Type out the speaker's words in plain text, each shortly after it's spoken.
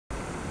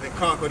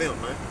conquer them,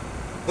 man.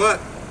 But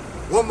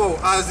one more,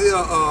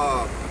 Isaiah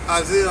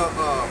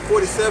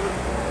 47.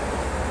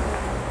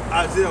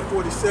 Isaiah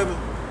 47,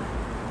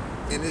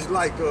 and it's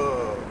like,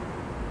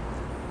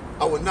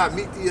 I will not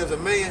meet thee as a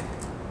man.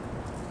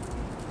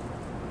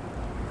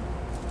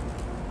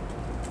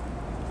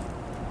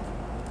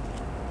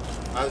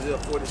 Isaiah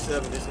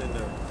 47 is in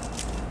there.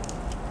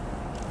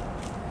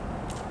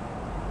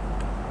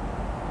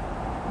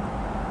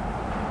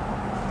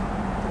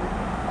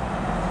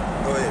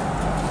 Go ahead.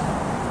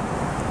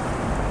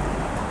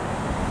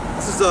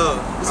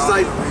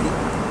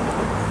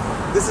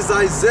 This is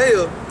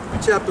Isaiah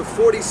chapter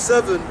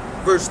 47,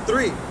 verse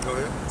 3. Go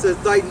ahead. It says,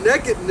 thy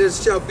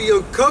nakedness shall be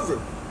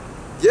uncovered.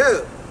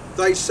 Yeah,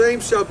 thy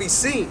shame shall be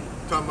seen.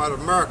 Talking about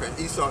America and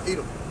Esau,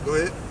 Edom. Go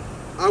ahead.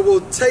 I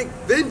will take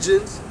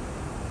vengeance,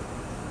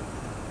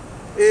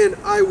 and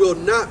I will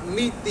not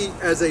meet thee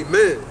as a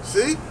man.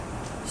 See?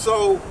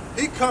 So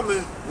he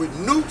coming with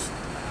nukes,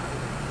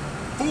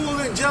 full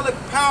angelic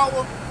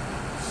power,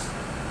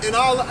 and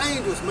all the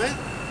angels, man.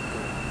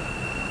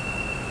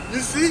 You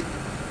see?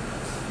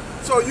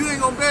 So you ain't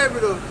gonna be able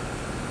to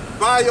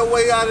buy your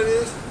way out of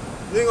this.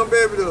 You ain't gonna be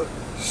able to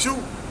shoot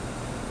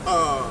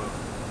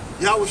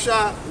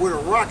YAHAWASHI with a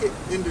rocket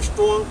and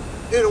destroy him,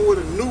 hit him with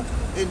a nuke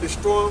and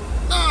destroy him.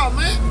 Nah,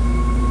 man.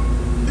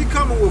 He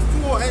coming with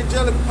full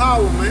angelic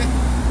power, man.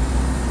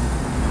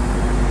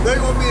 They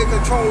gonna be in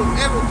control of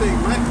everything,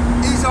 man.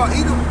 Esau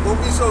Edom gonna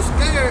be so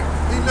scared,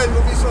 these niggas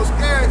gonna be so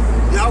scared,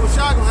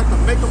 YAHAWASHI gonna have to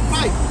make them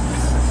fight.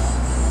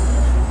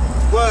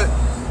 But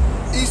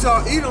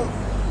Esau Edom,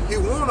 he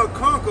wanna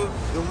conquer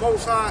the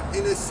Most High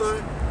and his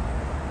son.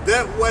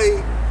 That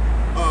way,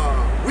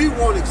 we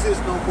won't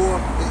exist no more,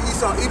 and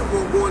Esau Edom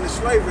won't go into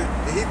slavery,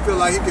 and he feel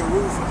like he can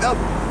rule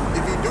forever.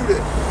 If he do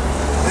that,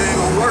 it ain't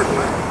gonna work,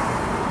 man.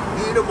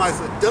 The Edomites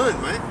are done,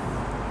 man.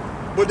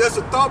 But that's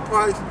a thought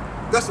process.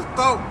 That's a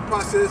thought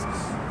process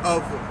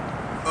of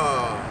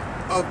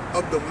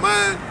the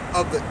mind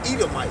of the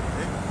Edomite,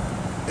 man,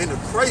 and the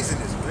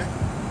craziness, man,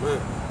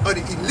 of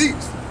the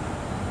elites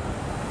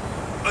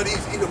of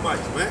these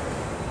Edomites, man.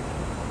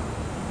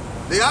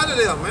 They out of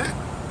there, man.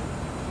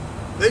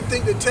 They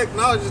think the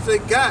technology they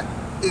got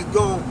is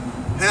gonna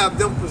have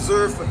them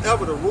preserved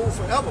forever, to rule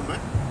forever, man.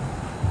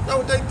 That's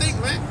what they think,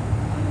 man.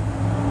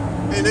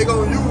 And they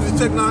gonna use the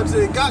technology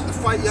they got to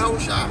fight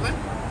YAHAWASHI, man.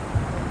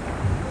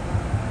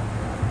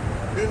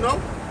 You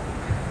know?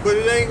 But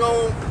it ain't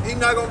gonna, he's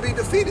not gonna be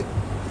defeated.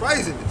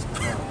 Craziness.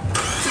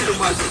 See, the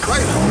much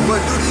crazy.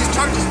 But do these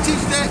churches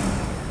teach that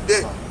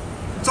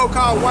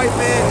so-called white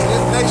man in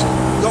this nation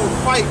gonna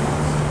fight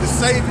the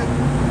Savior?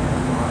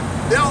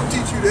 They don't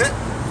teach you that.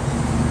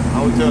 I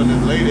was telling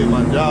this lady at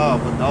my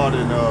job, my daughter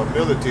in the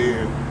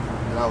military,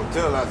 and I was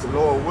telling her, I said,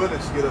 Lord willing,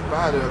 she get up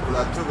out of there, because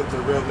I took her to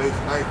Revelation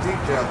 19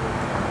 chapter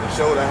and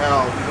showed her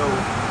how, you know,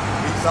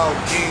 Esau,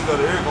 king of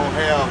the earth, gonna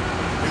have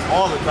his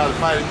army try to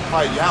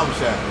fight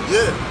YAHAWASHI.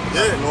 Yeah,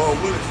 yeah.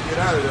 Lord willing, she get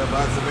out of there,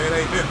 but I said, man,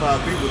 it ain't meant for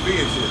our people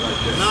being shit like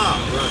that. Nah,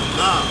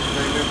 nah.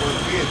 It ain't meant for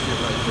us being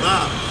shit like that.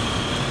 Nah.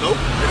 Nope.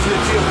 And she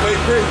a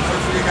fake Christian, so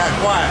she got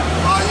quiet.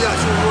 Oh, yeah,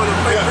 she was one of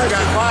the fake Christians. She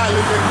got quiet,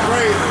 looked at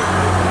crazy.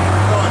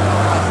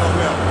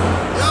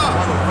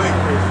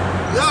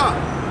 Yeah,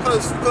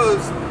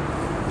 cause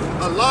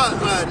a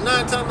lot, like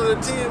 9 times out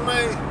of 10,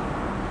 man,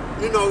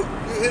 you know,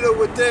 you hit her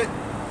with that,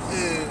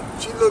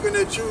 and she looking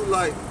at you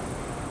like,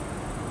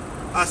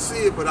 I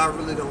see it, but I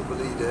really don't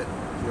believe that.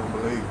 You don't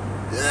believe?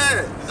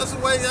 Yeah, that's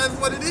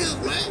what it is,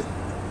 man.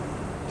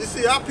 You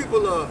see, our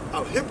people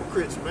are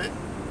hypocrites, man.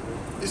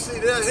 You see,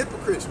 they're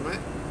hypocrites, man.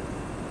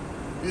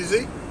 You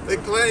see, they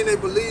claim they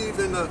believe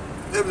in the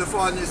Heavenly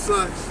Father and His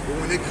Son, but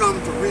when they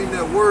come to reading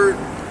that word,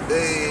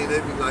 they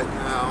be like,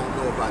 nah, I don't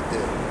know about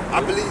that. I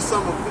believe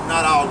some of it, but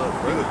not all of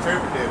it. We'll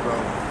interpret that, bro.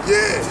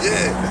 Yeah,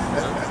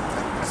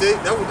 yeah. See,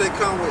 that's what they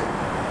come with.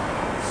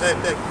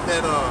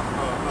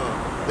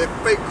 That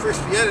fake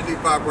Christianity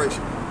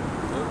vibration.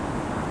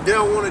 They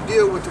don't want to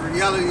deal with the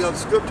reality of the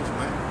scriptures,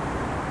 man.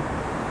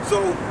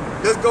 So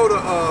let's go to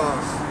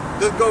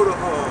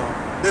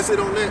that's it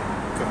on that.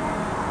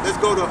 Let's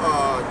go to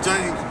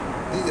James,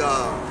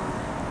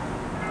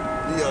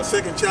 the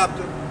 2nd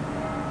chapter,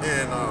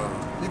 and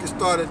you can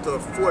start at the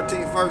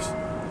 14th verse.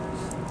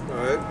 All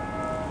right.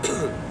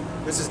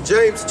 This is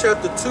James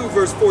chapter 2,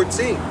 verse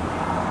 14.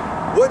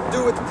 What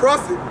doeth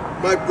profit,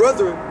 my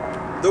brethren,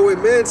 though a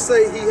man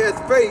say he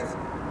hath faith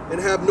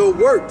and have no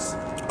works?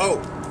 Oh,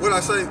 what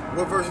I say?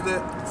 What verse is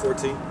that?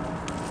 14.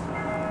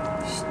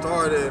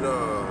 Start at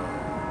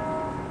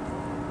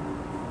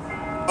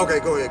okay,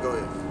 go ahead.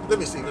 Let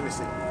me see.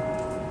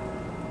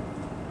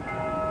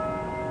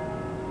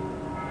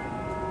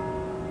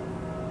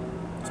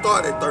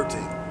 Start at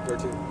 13.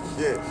 13.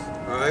 Yeah.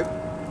 All right.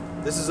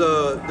 This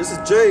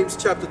is James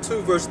chapter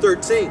 2, verse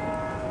 13.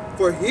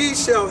 For he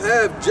shall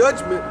have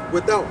judgment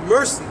without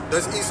mercy.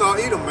 That's Esau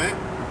Edom, man.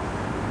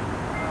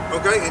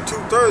 Okay, and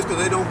 2/3 because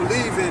they don't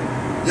believe in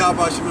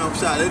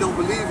YAHAWASHI. They don't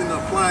believe in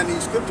applying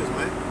these scriptures,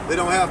 man. They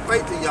don't have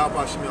faith in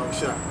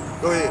YAHAWASHI.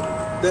 Go ahead.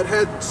 That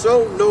hath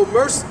shown no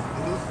mercy.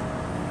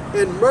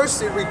 and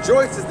mercy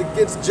rejoices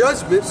against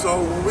judgment.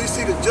 So when we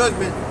see the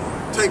judgment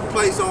take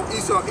place on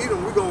Esau,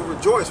 Edom, we're going to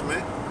rejoice,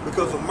 man,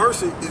 because the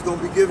mercy is going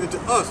to be given to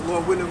us.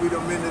 Lord willing, we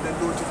don't mend it and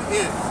do it to the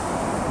end.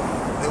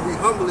 And we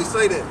humbly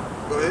say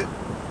that. Go ahead.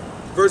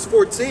 Verse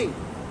 14.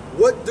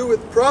 What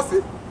doeth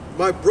profit,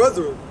 my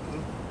brethren,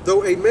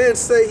 though a man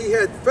say he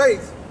had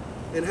faith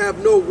and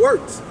have no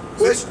works?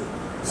 Question.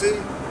 See,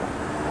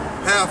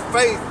 have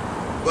faith,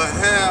 but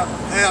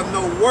have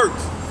no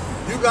works.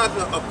 You got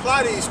to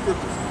apply these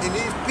scriptures. And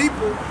these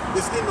people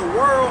that's in the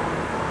world,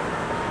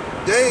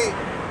 they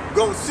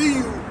gonna see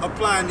you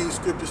applying these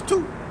scriptures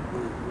too.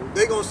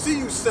 They gonna see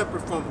you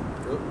separate from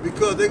them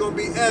because they gonna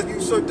be asking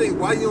you certain things.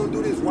 Why you don't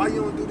do this? Why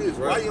you don't do this?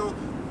 Why you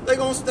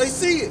don't? They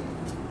see it.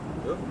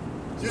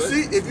 You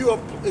see, if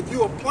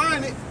you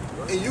applying it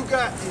and you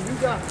got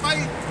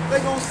faith, they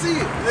gonna see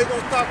it. They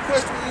gonna start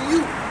questioning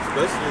you.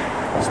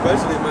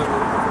 Especially remember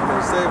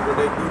they say when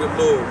they do them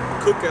little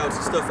cookouts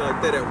and stuff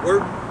like that at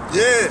work.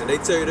 Yeah. And they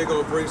tell you they're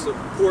gonna bring some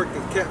pork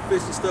and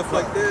catfish and stuff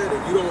like that,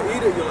 and you don't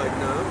eat it. You're like,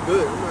 nah, I'm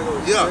good. I'm not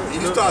gonna. Yeah. Eat that.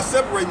 And you start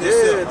separating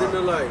yourself. Yeah. Then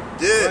they're like,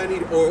 yeah. I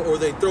need it. Or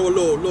they throw a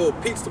little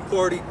pizza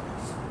party.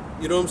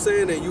 You know what I'm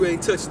saying? And you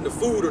ain't touching the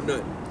food or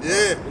nothing.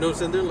 Yeah. You know what I'm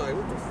saying? They're like,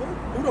 what the fuck?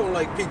 Who don't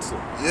like pizza?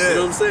 Yeah. You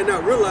know what I'm saying?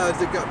 Not realize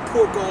they got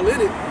pork all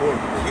in it.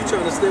 And you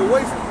trying to stay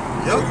away from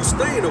it. Yep. Or you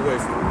staying away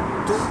from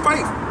it. Through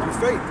faith.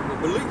 Through faith and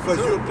belief. Because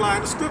you're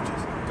applying the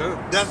scriptures.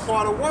 That's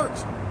part of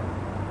works.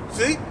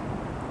 See?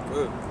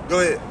 Go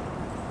ahead.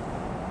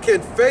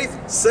 Can faith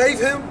save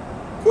him?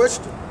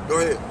 Question. Go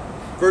ahead.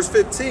 Verse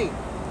 15.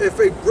 If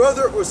a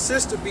brother or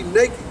sister be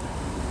naked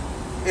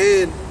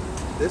and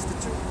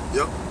destitute,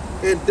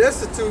 and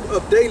destitute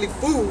of daily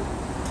food,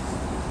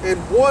 and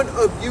one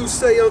of you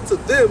say unto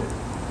them,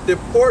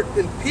 depart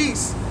in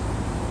peace,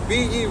 be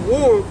ye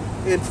warm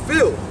and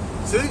filled.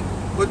 See?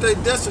 But they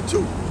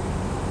destitute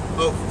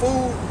of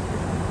food,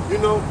 you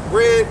know,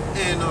 bread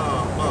and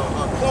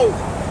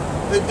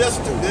clothing. They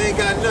destitute. They ain't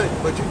got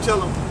nothing. But you tell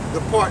them,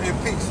 depart in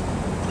peace.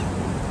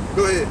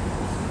 Go ahead.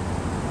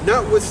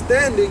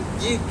 Notwithstanding,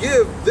 ye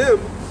give them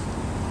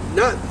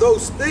not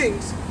those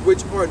things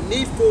which are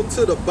needful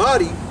to the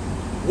body,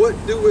 what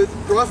doeth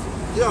profit?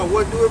 Yeah,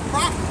 what doeth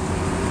profit?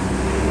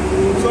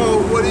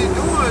 So what he's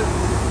doing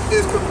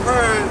is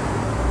comparing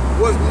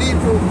what's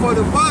needful for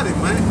the body,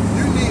 man.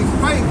 You need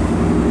faith,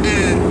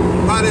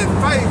 and by that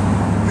faith,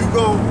 you're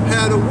going to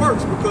have the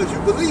works because you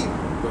believe.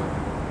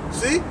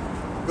 See?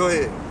 Go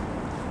ahead.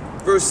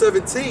 Verse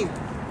 17,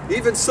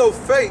 even so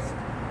faith,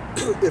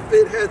 if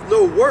it hath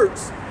no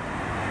works,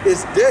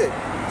 is dead,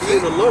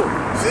 being alone.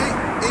 See?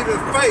 Even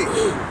faith,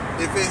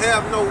 if it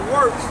have no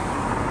works,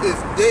 is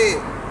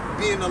dead,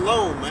 being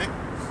alone, man.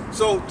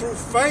 So through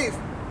faith,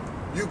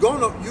 you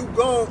gonna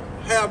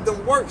have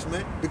them works,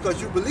 man,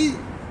 because you believe.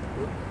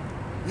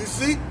 You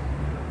see?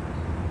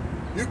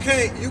 You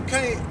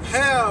can't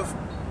have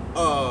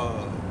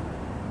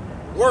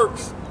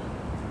works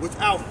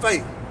without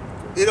faith.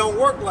 It don't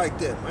work like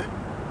that, man.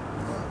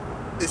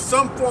 It's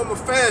some form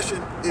of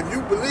fashion. If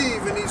you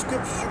believe in these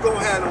scriptures, you're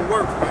gonna have them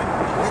works,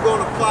 man. You're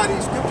gonna apply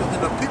these scriptures,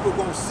 and the people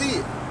gonna see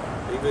it.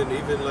 Even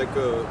like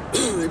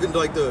even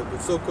like the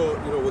so-called,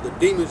 you know, with the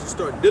demons you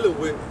start dealing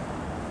with,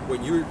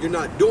 when you're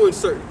not doing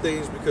certain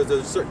things because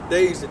there's certain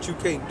days that you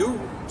can't do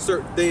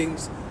certain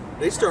things,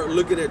 they start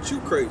looking at you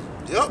crazy.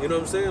 Yep. You know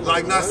what I'm saying?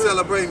 Like not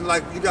celebrating,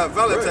 like you got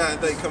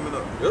Valentine's Day coming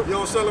up. Yep. You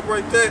don't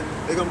celebrate that,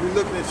 they're gonna be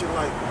looking at you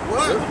like,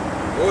 what? Yep.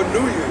 Or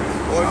New Year's.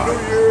 Or New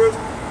Year's,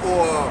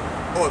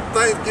 or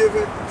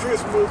Thanksgiving,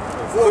 Christmas,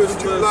 4th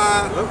of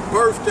July,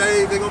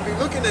 birthday, they're gonna be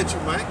looking at you,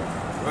 man.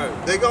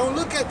 Right. They're gonna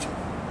look at you.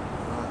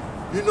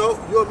 You know,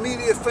 your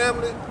immediate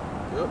family,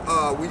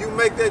 when you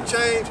make that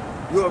change,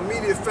 your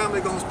immediate family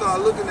gonna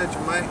start looking at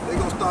you, man. They're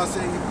gonna start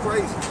saying you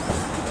crazy.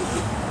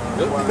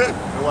 That's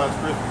why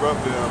Scripture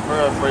roughly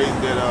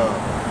paraphrasing that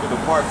to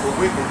depart from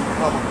wicked, you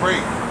become a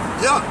prey.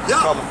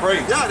 Become a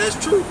prey. Yeah, that's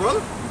true,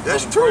 brother.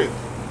 That's true.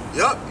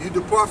 Yep, you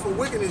depart from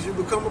wickedness, you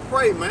become a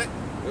prey, man.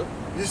 Yep.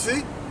 You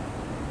see?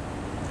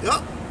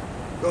 Yep.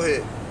 Go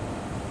ahead.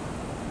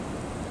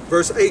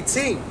 Verse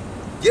 18.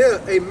 Yeah,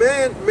 a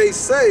man may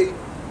say,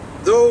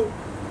 though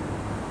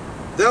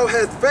thou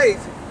hast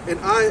faith, and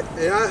I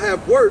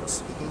have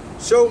works,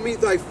 show me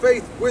thy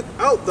faith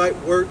without thy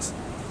works,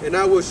 and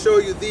I will show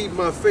you thee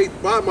my faith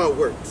by my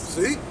works.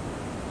 See?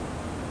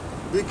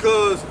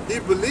 Because he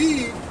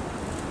believed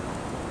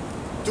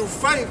through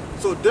faith,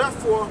 so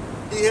therefore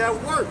he had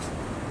works.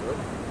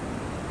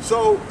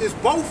 So it's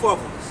both of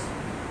them.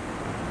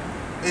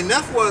 And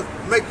that's what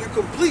make you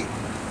complete.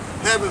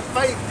 Having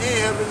faith and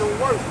having the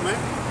works, man.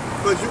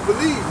 Because you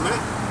believe, man.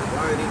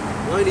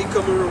 Why ain't he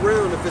coming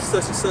around if it's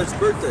such and such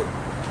birthday?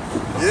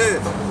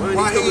 Yeah.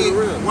 Why he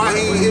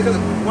ain't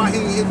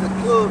hitting the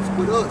clubs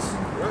with us?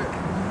 Right.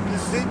 You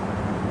see?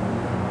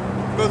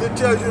 Because it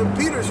tells you in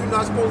Peter's you're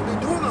not supposed to be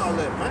doing all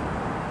that, man.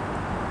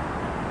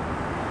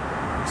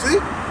 See?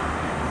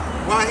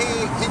 Why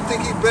he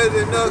think he better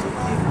than us?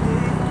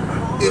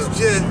 It's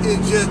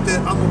just that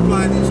I'm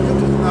applying these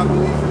scriptures and I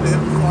believe in the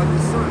Heavenly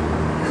Father's Son.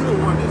 You're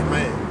the one that's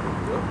mad.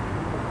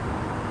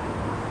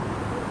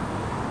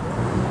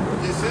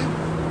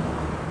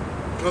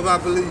 because I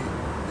believe.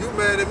 You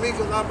mad at me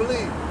because I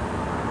believe.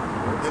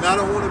 And I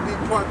don't want to be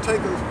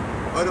partakers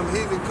of them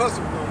heathen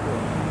customs no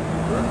more.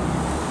 Right.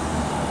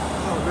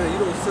 Oh man, you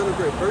don't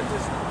celebrate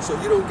birthdays,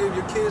 so you don't give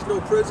your kids no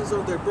presents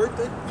on their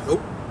birthday?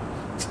 Nope.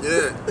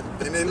 Yeah,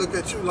 and they look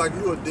at you like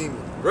you a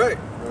demon. Right.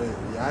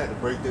 Yeah, I had to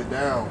break that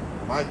down.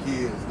 My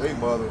kids, they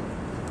mother.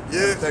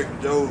 Yeah. Take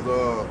Job's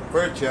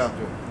first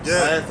chapter. Yeah.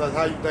 I asked us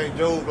how you think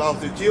Job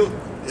lost his children.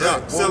 Yeah,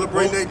 Right.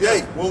 celebrating their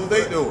day. What was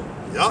they doing?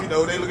 Yeah. You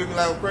know, they look at me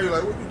like I'm crazy,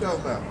 like, what you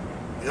talking about?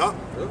 Yeah.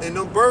 And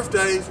them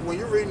birthdays, when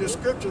you're reading the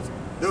scriptures,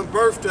 them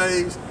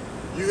birthdays,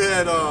 you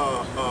had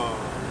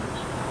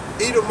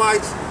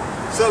Edomites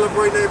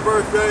celebrating their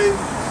birthdays,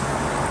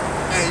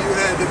 and you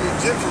had the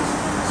Egyptians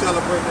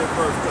celebrating their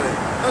birthday.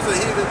 That's a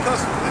heathen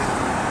custom, man.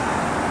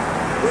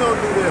 We don't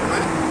do that,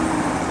 man.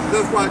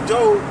 That's why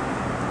Job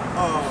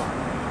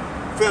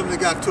family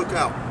got took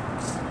out.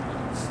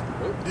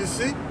 You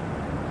see?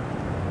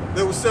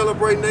 They were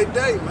celebrating their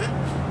day, man.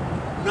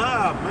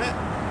 Nah, man.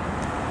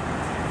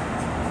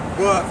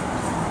 But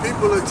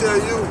people will tell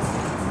you,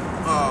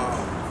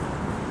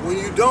 when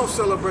you don't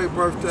celebrate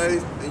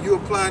birthdays and you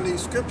applying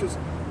these scriptures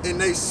and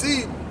they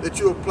see that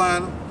you're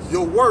applying them,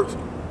 your works,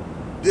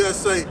 they'll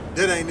say,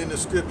 that ain't in the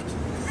scriptures.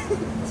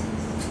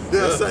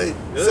 They'll say,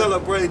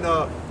 celebrating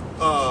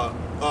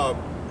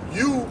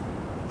you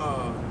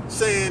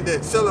saying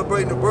that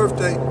celebrating the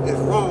birthday is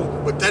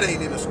wrong, but that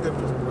ain't in the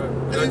scriptures. Right.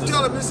 And you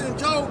tell them it's in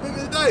Job,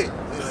 nigga, today.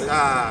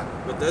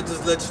 Like, but that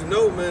just lets you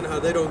know, man, how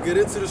they don't get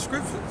into the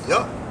scriptures.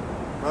 Yup.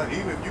 Right,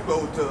 even if you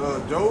go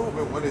to Job,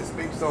 and when it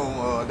speaks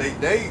on their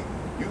day,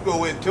 you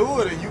go into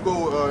it and you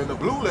go in the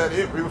blue letter,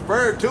 it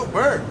refers to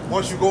birth.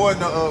 Once you go in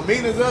the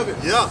meanings of it,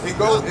 it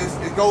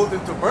goes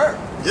into birth.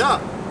 Yeah,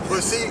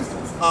 but see,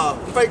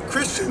 fake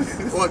Christian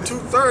or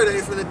 2/3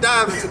 ain't finna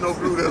dive into no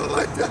blue letter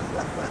like that.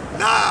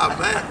 Nah,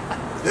 man,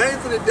 they ain't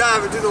finna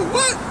dive into the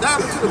what?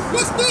 Dive into the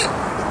what's that?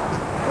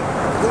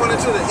 Going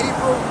into the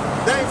Hebrew,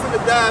 they ain't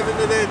finna dive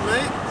into that,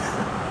 man.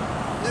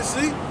 You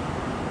see,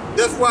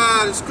 that's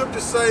why the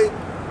scriptures say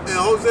in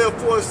Hosea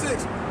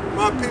 4:6,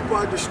 my people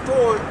are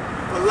destroyed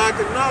for lack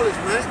of knowledge,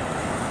 man.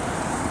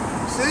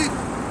 See?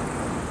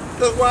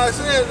 That's why I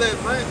said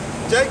that, man.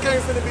 Jake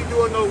ain't finna be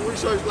doing no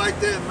research like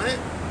that, man.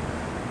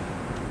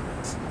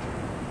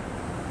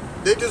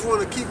 They just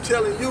want to keep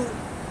telling you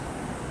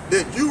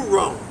that you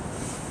wrong.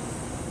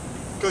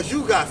 Because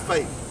you got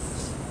faith.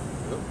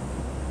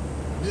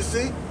 You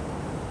see?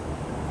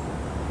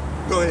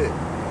 Go ahead.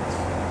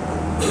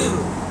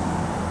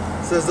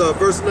 Says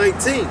verse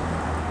 19,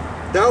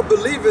 thou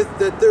believest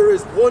that there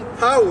is one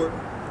power,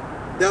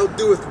 thou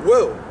doest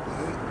well.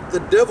 The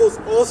devils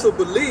also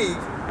believe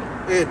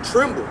and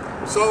tremble.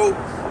 So,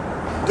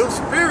 them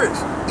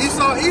spirits,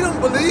 Esau, Edom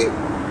believe.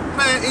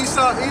 Man,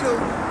 Esau, Edom,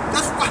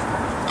 that's why,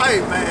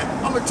 hey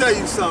man, I'm going to tell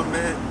you something,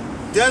 man.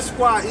 That's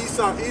why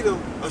Esau, Edom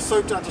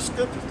search out the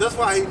scriptures. That's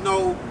why he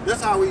know,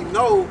 that's how we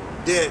know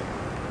that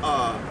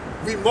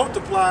we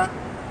multiply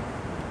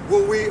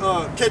when we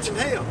catching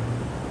hell.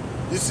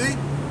 You see?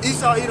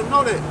 Esau, Edom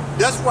know that.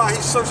 That's why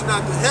he's searching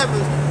out the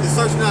heavens and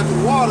searching out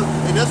the water,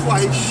 and that's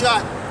why he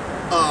shot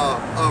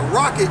a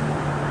rocket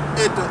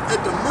at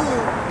the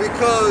moon,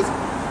 because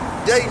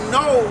they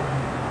know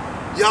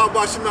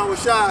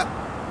YAHAWASHI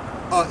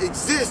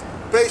exists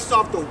based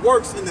off the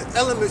works and the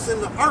elements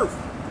in the earth.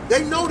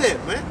 They know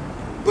that, man.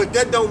 But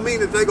that don't mean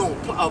that they're going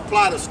to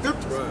apply the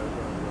scriptures. Right.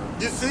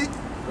 You see?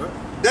 Right.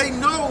 They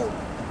know,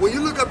 when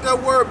you look up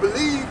that word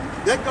believe,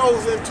 that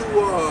goes into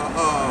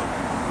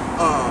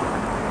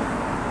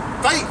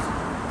faith.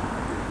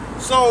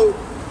 So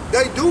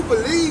they do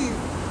believe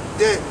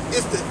that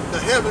it's the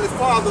Heavenly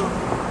Father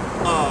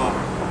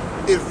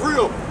is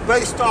real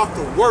based off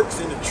the works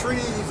and the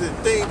trees and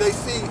things they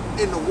see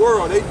in the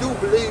world. They do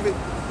believe it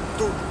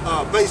through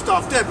based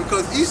off that,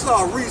 because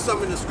Esau reads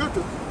something in the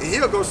scriptures and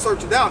he'll go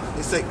search it out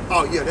and say,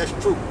 oh yeah, that's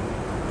true.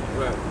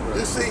 Right.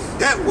 You see,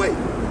 that way.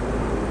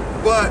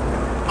 But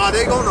are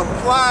they going to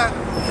apply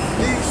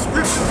these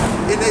scriptures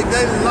in their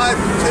daily life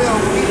and tell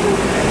people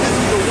this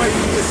is the way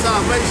you get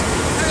salvation?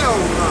 Hell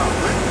no,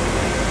 man.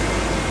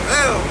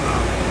 Hell no.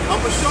 I'm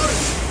going to show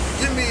you.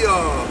 Give me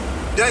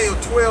Daniel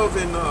 12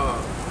 and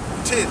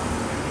 10.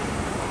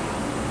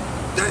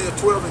 Daniel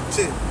 12 and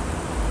 10.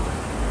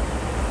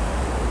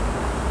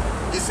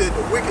 He said,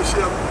 the wicked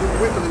shall do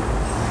wickedly,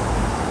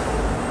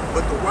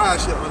 but the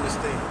wise shall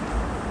understand.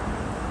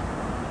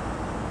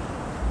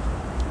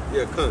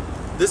 Yeah, come.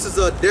 This is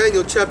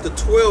Daniel chapter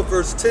 12,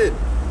 verse 10.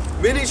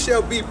 Many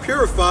shall be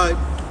purified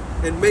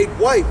and made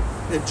white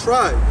and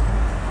tried,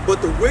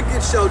 but the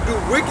wicked shall do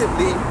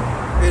wickedly,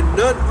 and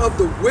none of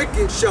the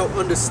wicked shall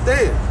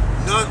understand.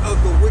 None of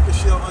the wicked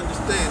shall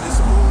understand. Is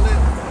some on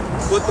that?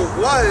 But the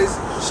wise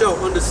shall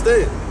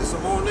understand. Is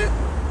some on that?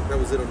 That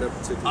was it on that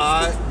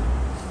particular scripture.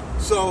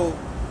 So,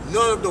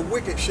 none of the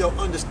wicked shall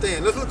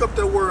understand. Let's look up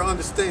that word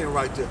understand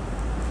right there.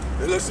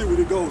 And let's see what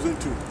it goes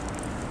into.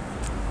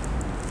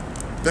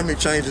 Let me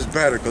change this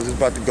battery because it's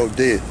about to go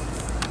dead.